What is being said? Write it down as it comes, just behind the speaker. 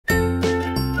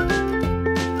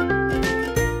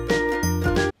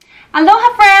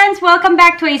Aloha friends, welcome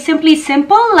back to a Simply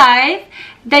Simple Life.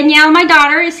 Danielle, my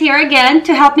daughter, is here again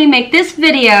to help me make this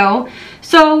video.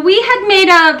 So we had made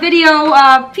a video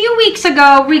a few weeks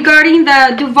ago regarding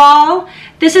the Duvolle.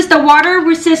 This is the water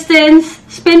resistance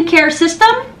spin care system.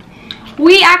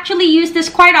 We actually use this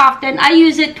quite often. I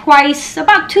use it twice,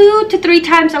 about 2 to 3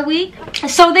 times a week.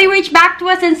 So they reached back to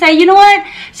us and say, you know what,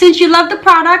 since you love the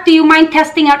product, do you mind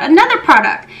testing out another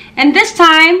product? And this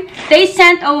time they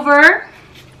sent over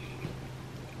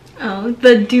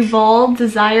the Duvolle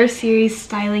Desire Series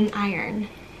Styling Iron.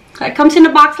 So it comes in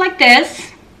a box like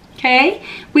this. Okay,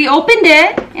 we opened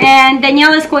it and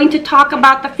Danielle is going to talk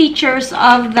about the features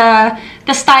of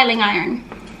the styling iron.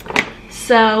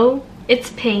 So it's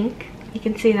pink. You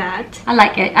can see that. I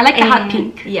like it. I like the hot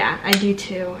pink. Yeah, I do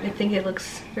too. I think it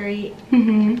looks very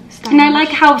stylish. And I like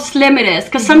how slim it is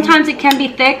because sometimes it can be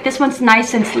thick. This one's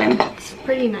nice and slim. It's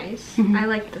pretty nice. I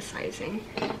like the sizing.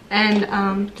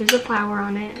 And there's a flower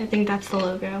on it. I think that's the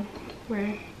logo.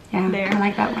 There. I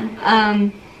like that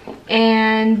one.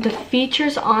 And the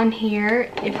features on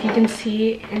here, if you can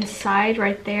see inside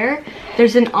right there,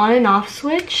 there's an on and off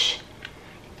switch.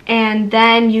 And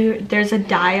then there's a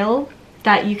dial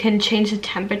that you can change the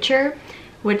temperature,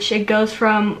 which it goes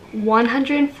from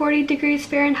 140 degrees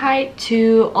Fahrenheit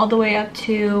to all the way up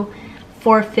to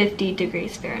 450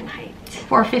 degrees Fahrenheit.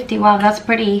 450, wow, that's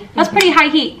pretty high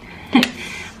heat.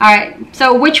 All right,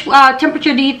 so which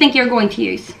temperature do you think you're going to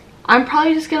use? I'm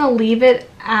probably just gonna leave it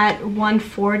at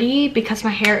 140 because my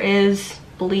hair is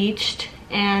bleached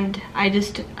and I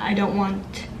don't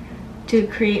want to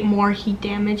create more heat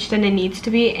damage than it needs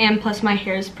to be, and plus my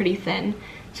hair is pretty thin.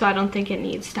 So I don't think it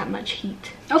needs that much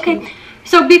heat. Okay,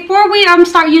 so before we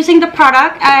start using the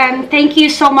product, thank you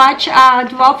so much,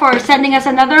 Duvolle, for sending us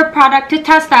another product to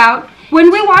test out. When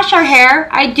we wash our hair,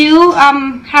 I do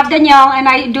have Danielle, and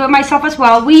I do it myself as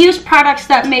well. We use products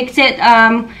that makes it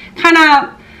kind of,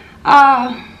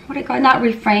 what do you call it? Not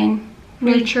refrain.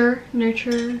 Nurture.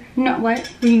 No, what?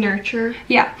 Re-nurture.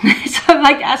 Yeah. So I'm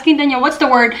like asking Danielle, what's the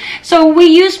word? So we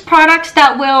use products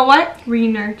that will what?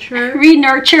 Re-nurture.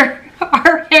 Re-nurture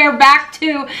our hair back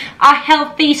to a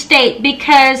healthy state,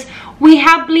 because we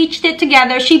have bleached it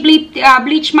together. She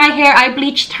bleached my hair, I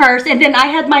bleached hers, and then I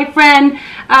had my friend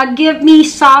give me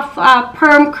soft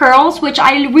perm curls, which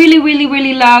I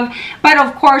really love. But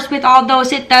of course, with all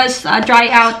those, it does dry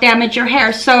out, damage your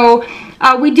hair. So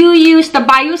we do use the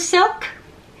Bio Silk.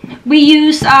 We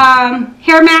use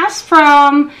hair masks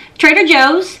from Trader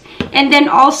Joe's, and then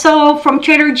also from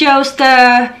Trader Joe's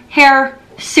the hair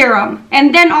serum.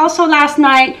 And then also last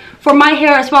night, for my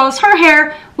hair as well as her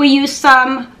hair, we used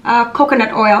some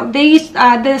coconut oil.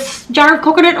 This jar of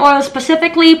coconut oil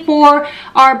specifically for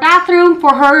our bathroom,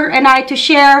 for her and I to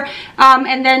share,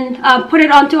 and then put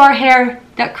it onto our hair.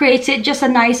 That creates it just a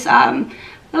nice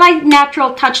like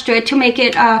natural touch to it to make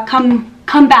it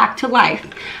come back to life.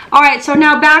 All right, so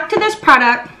now back to this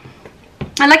product.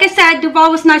 And like I said, Duvolle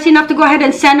was nice enough to go ahead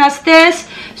and send us this.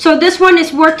 So this one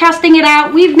is worth testing it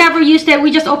out. We've never used it.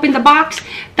 We just opened the box.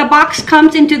 The box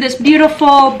comes into this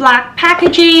beautiful black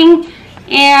packaging.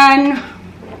 And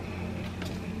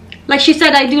like she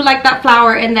said, I do like that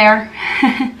flower in there.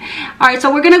 All right,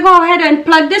 so we're going to go ahead and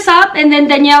plug this up. And then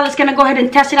Danielle is going to go ahead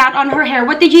and test it out on her hair.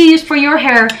 What did you use for your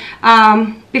hair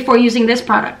before using this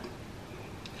product?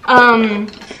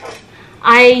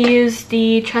 I used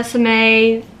the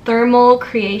Tresemme Thermal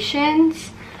Creations,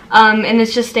 and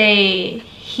it's just a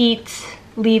heat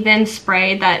leave-in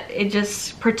spray that it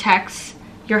just protects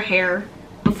your hair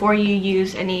before you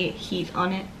use any heat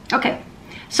on it. Okay,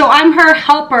 so I'm her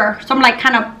helper, so I'm like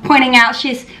kind of pointing out.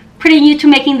 She's pretty new to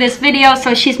making this video,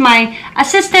 so she's my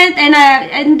assistant,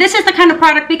 and this is the kind of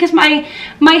product, because my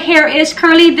hair is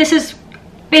curly, this is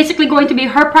basically going to be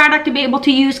her product to be able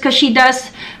to use, because she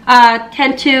does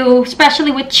tend to,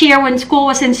 especially with cheer, when school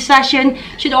was in session,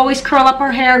 she'd always curl up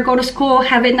her hair, go to school,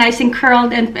 have it nice and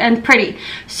curled and pretty.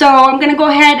 So I'm gonna go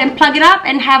ahead and plug it up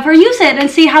and have her use it and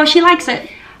see how she likes it.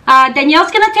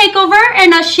 Danielle's gonna take over,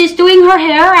 and as she's doing her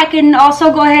hair, I can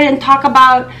also go ahead and talk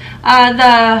about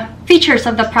the features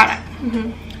of the product.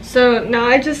 So now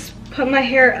I just put my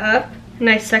hair up and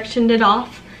I sectioned it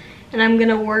off, and I'm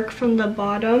gonna work from the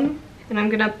bottom. And I'm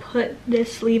gonna put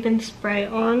this leave-in spray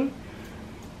on,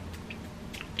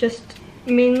 just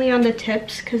mainly on the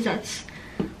tips, because that's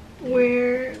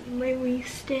where my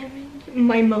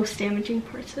most damaging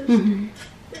parts is.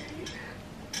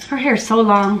 Her hair is so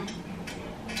long.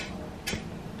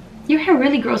 Your hair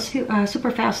really grows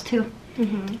super fast too.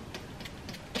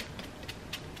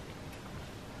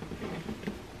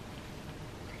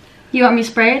 You want me to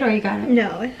spray it or you got it?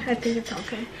 No, I think it's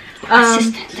okay.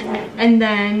 And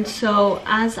then, so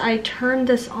as I turn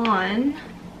this on,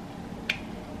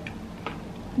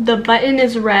 the button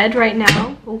is red right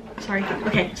now. Oh, sorry.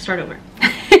 Okay, start over.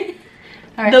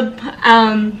 All right.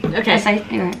 Okay.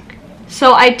 Yes,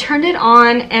 so I turned it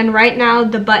on, and right now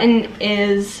the button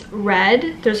is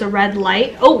red. There's a red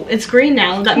light. Oh, it's green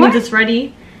now. That means it's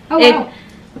ready. Oh, wow.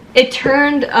 It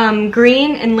turned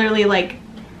green in literally like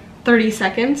 30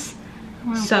 seconds.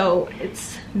 Wow. So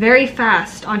it's very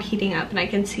fast on heating up, and I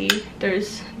can see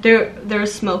there's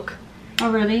smoke.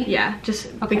 Oh, really? Yeah,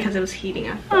 just because it was heating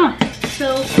up. Huh.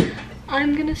 So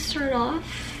I'm gonna start off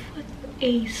with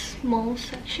a small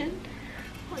section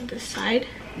on this side,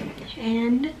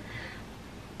 and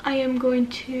I am going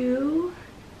to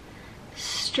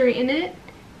straighten it,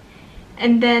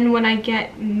 and then when I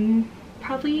get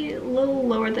probably a little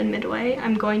lower than midway,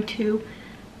 I'm going to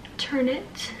turn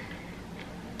it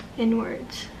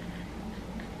inwards.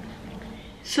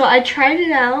 So I tried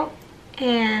it out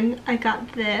and I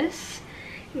got this,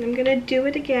 and I'm gonna do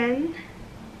it again.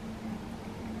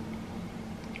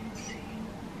 Let's see.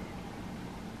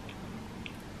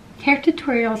 Hair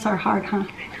tutorials are hard, huh?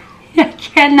 I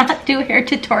cannot do hair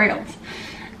tutorials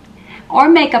or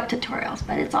makeup tutorials,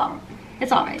 but it's all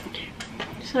right.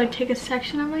 So I take a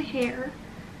section of my hair,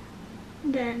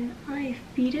 then I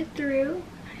feed it through,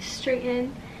 I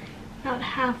straighten. About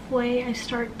halfway, I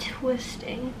start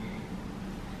twisting.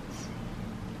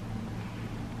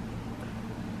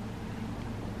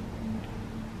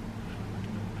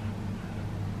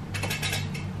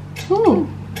 Ooh,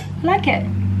 I like it.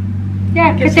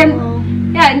 Yeah, because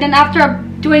then, yeah, and then after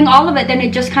doing all of it, then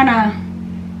it just kind of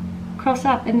curls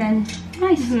up, and then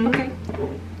nice. Okay.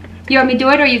 You want me to do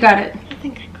it, or you got it? I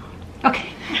think I got it. Okay.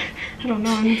 I don't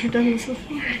know. I've never done this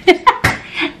before.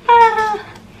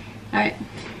 All right.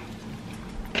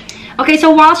 Okay,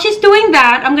 so while she's doing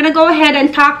that, I'm gonna go ahead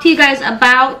and talk to you guys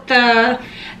about the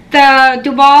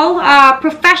Duvolle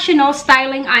Professional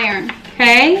Styling Iron.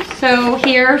 Okay, so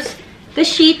here's the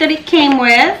sheet that it came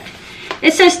with.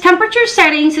 It says temperature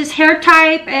settings is hair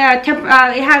type.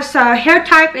 It has hair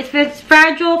type if it's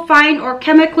fragile, fine, or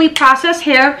chemically processed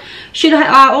hair. Should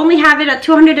only have it at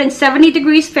 270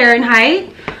 degrees Fahrenheit.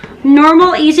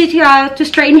 Normal, easy to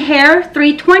straighten hair,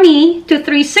 320 to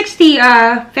 360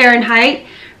 Fahrenheit.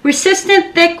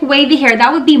 Resistant, thick, wavy hair,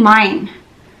 that would be mine.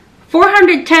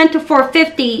 410 to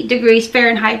 450 degrees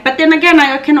Fahrenheit. But then again,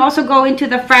 I can also go into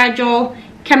the fragile,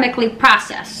 chemically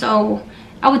processed. So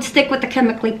I would stick with the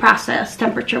chemically processed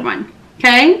temperature one.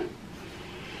 Okay.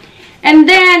 And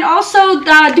then also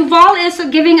Duvolle is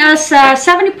giving us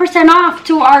 70% off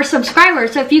to our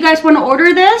subscribers. So if you guys want to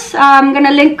order this, I'm going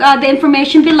to link the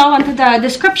information below into the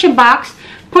description box.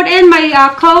 Put in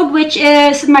my code, which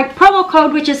is my promo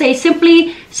code, which is a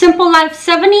Simple Life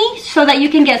 70, so that you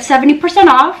can get 70%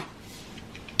 off.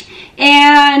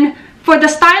 And for the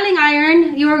styling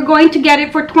iron, you're going to get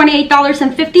it for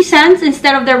 $28.50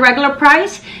 instead of their regular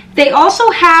price. They also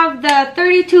have the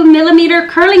 32 millimeter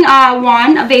curling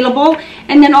one available,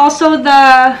 and then also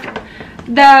the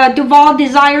Duvolle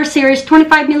Desire Series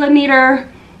 25 millimeter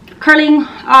curling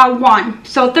one.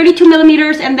 So 32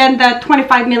 millimeters and then the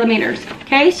 25 millimeters.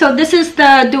 Okay, so this is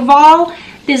the Duvolle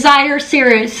Desire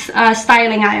Series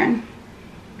styling iron.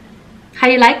 How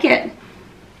do you like it?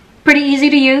 Pretty easy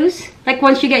to use, like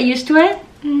once you get used to it?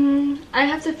 I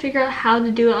have to figure out how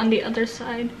to do it on the other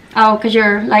side. Oh, because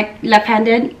you're like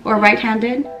left-handed or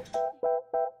right-handed?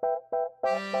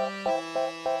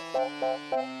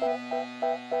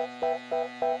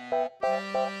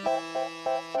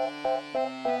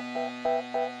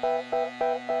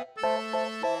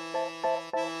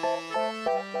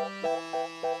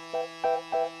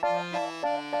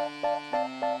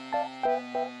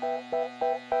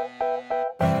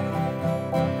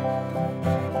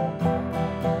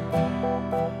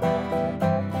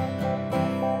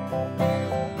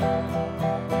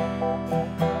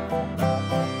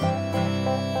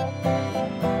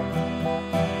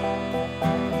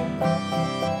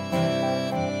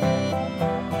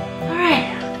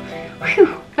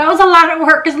 That was a lot of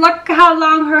work, because look how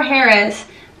long her hair is.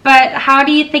 But how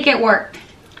do you think it worked?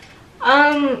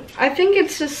 I think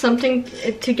it's just something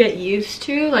to get used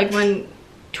to, like when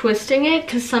twisting it,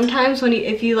 because sometimes when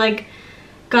if you like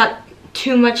got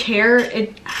too much hair,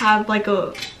 it had like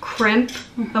a crimp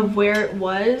of where it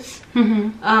was.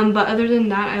 But other than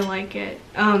that, I like it.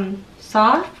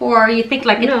 Soft, or you think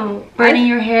like it's burning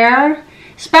your hair,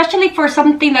 especially for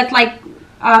something that's like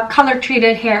color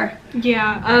treated hair?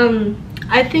 Yeah.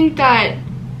 I think that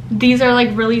these are like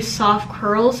really soft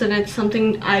curls, and it's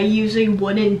something I usually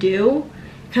wouldn't do,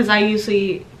 because I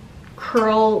usually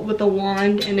curl with a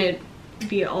wand and it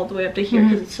be all the way up to here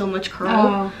because it's so much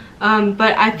curl.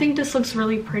 But I think this looks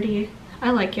really pretty. I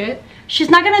like it. She's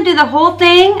not gonna do the whole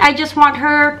thing. I just want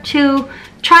her to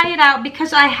try it out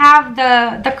because I have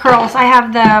the curls. I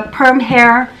have the perm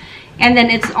hair, and then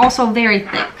it's also very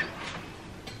thick.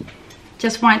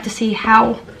 Just wanted to see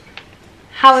how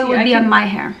it would be on my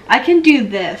hair. I can do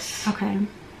this. Okay.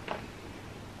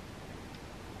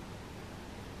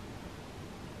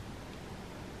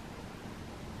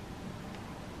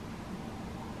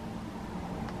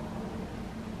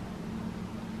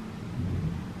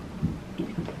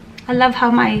 I love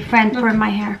how my friend permed my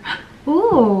hair.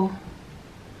 Ooh.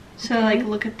 So like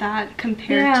look at that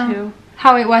compared to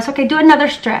how it was. Okay, do another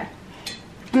strand.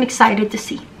 I'm excited to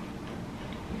see.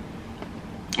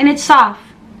 And it's soft.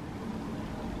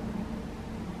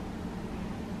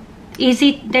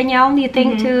 Easy, Danielle, you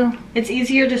think to? It's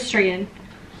easier to straighten.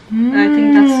 I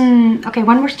think that's okay.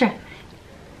 One more strand.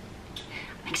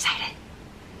 I'm excited.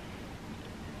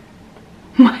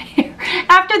 My hair.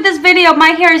 After this video, my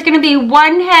hair is gonna be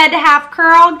one head half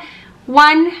curled,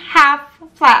 one half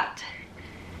flat.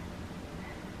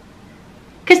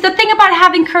 Because the thing about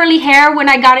having curly hair when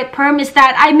I got it perm is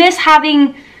that I miss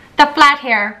having the flat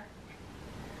hair.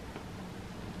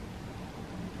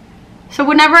 So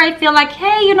whenever I feel like,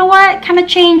 hey, you know what, kind of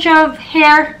change of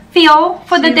hair feel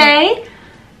for the day,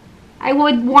 I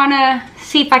would want to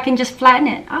see if I can just flatten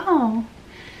it. Oh,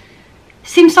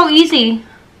 seems so easy.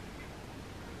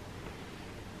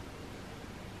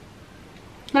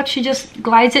 Look, she just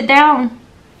glides it down.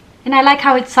 And I like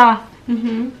how it's soft.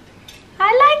 I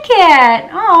like it.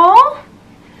 Oh.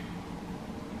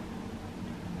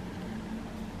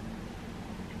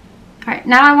 Alright,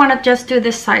 now I want to just do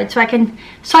this side so I can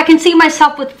see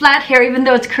myself with flat hair even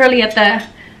though it's curly at the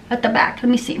back. Let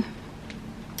me see.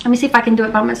 Let me see if I can do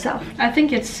it by myself. I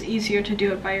think it's easier to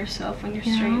do it by yourself when you're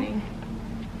straightening.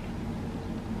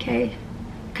 Okay.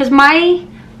 Because my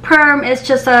perm is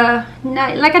just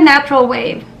like a natural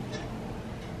wave.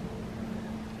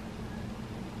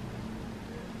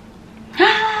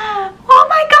 Oh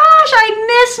my gosh, I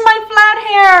miss my flat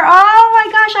hair. Oh my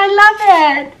gosh, I love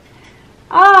it.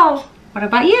 Oh, what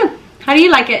about you? How do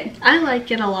you like it? I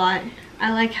like it a lot.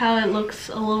 I like how it looks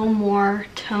a little more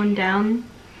toned down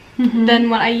than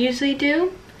what I usually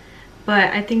do,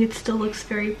 but I think it still looks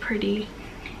very pretty.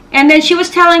 And then she was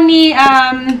telling me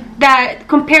that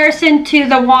comparison to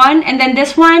the wand and then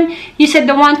this one, you said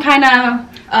the wand kind of...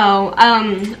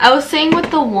 I was saying with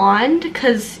the wand,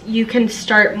 because you can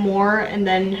start more and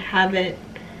then have it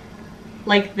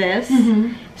like this.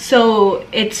 So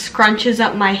it scrunches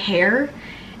up my hair.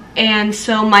 And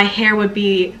so my hair would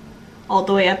be all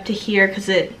the way up to here because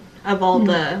of all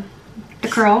the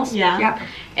curls. Yeah. Yep.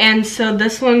 And so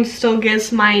this one still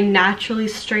gives my naturally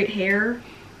straight hair.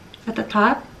 At the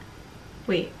top?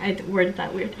 Wait, I worded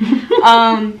that weird.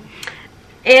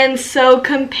 And so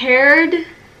comparing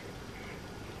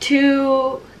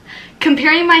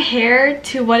my hair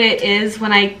to what it is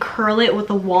when I curl it with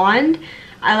a wand,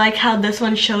 I like how this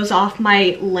one shows off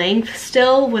my length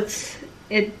still with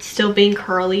it still being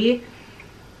curly.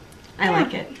 I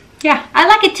like it. Yeah, I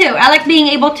like it too. I like being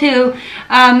able to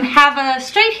have a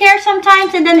straight hair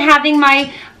sometimes and then having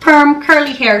my perm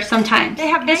curly hair sometimes. They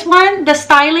have this one, the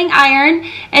styling iron,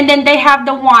 and then they have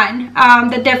the one,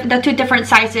 the two different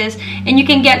sizes. And you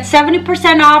can get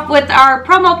 70% off with our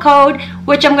promo code,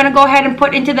 which I'm going to go ahead and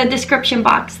put into the description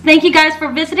box. Thank you guys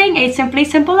for visiting A Simply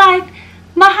Simple Life.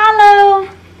 Mahalo!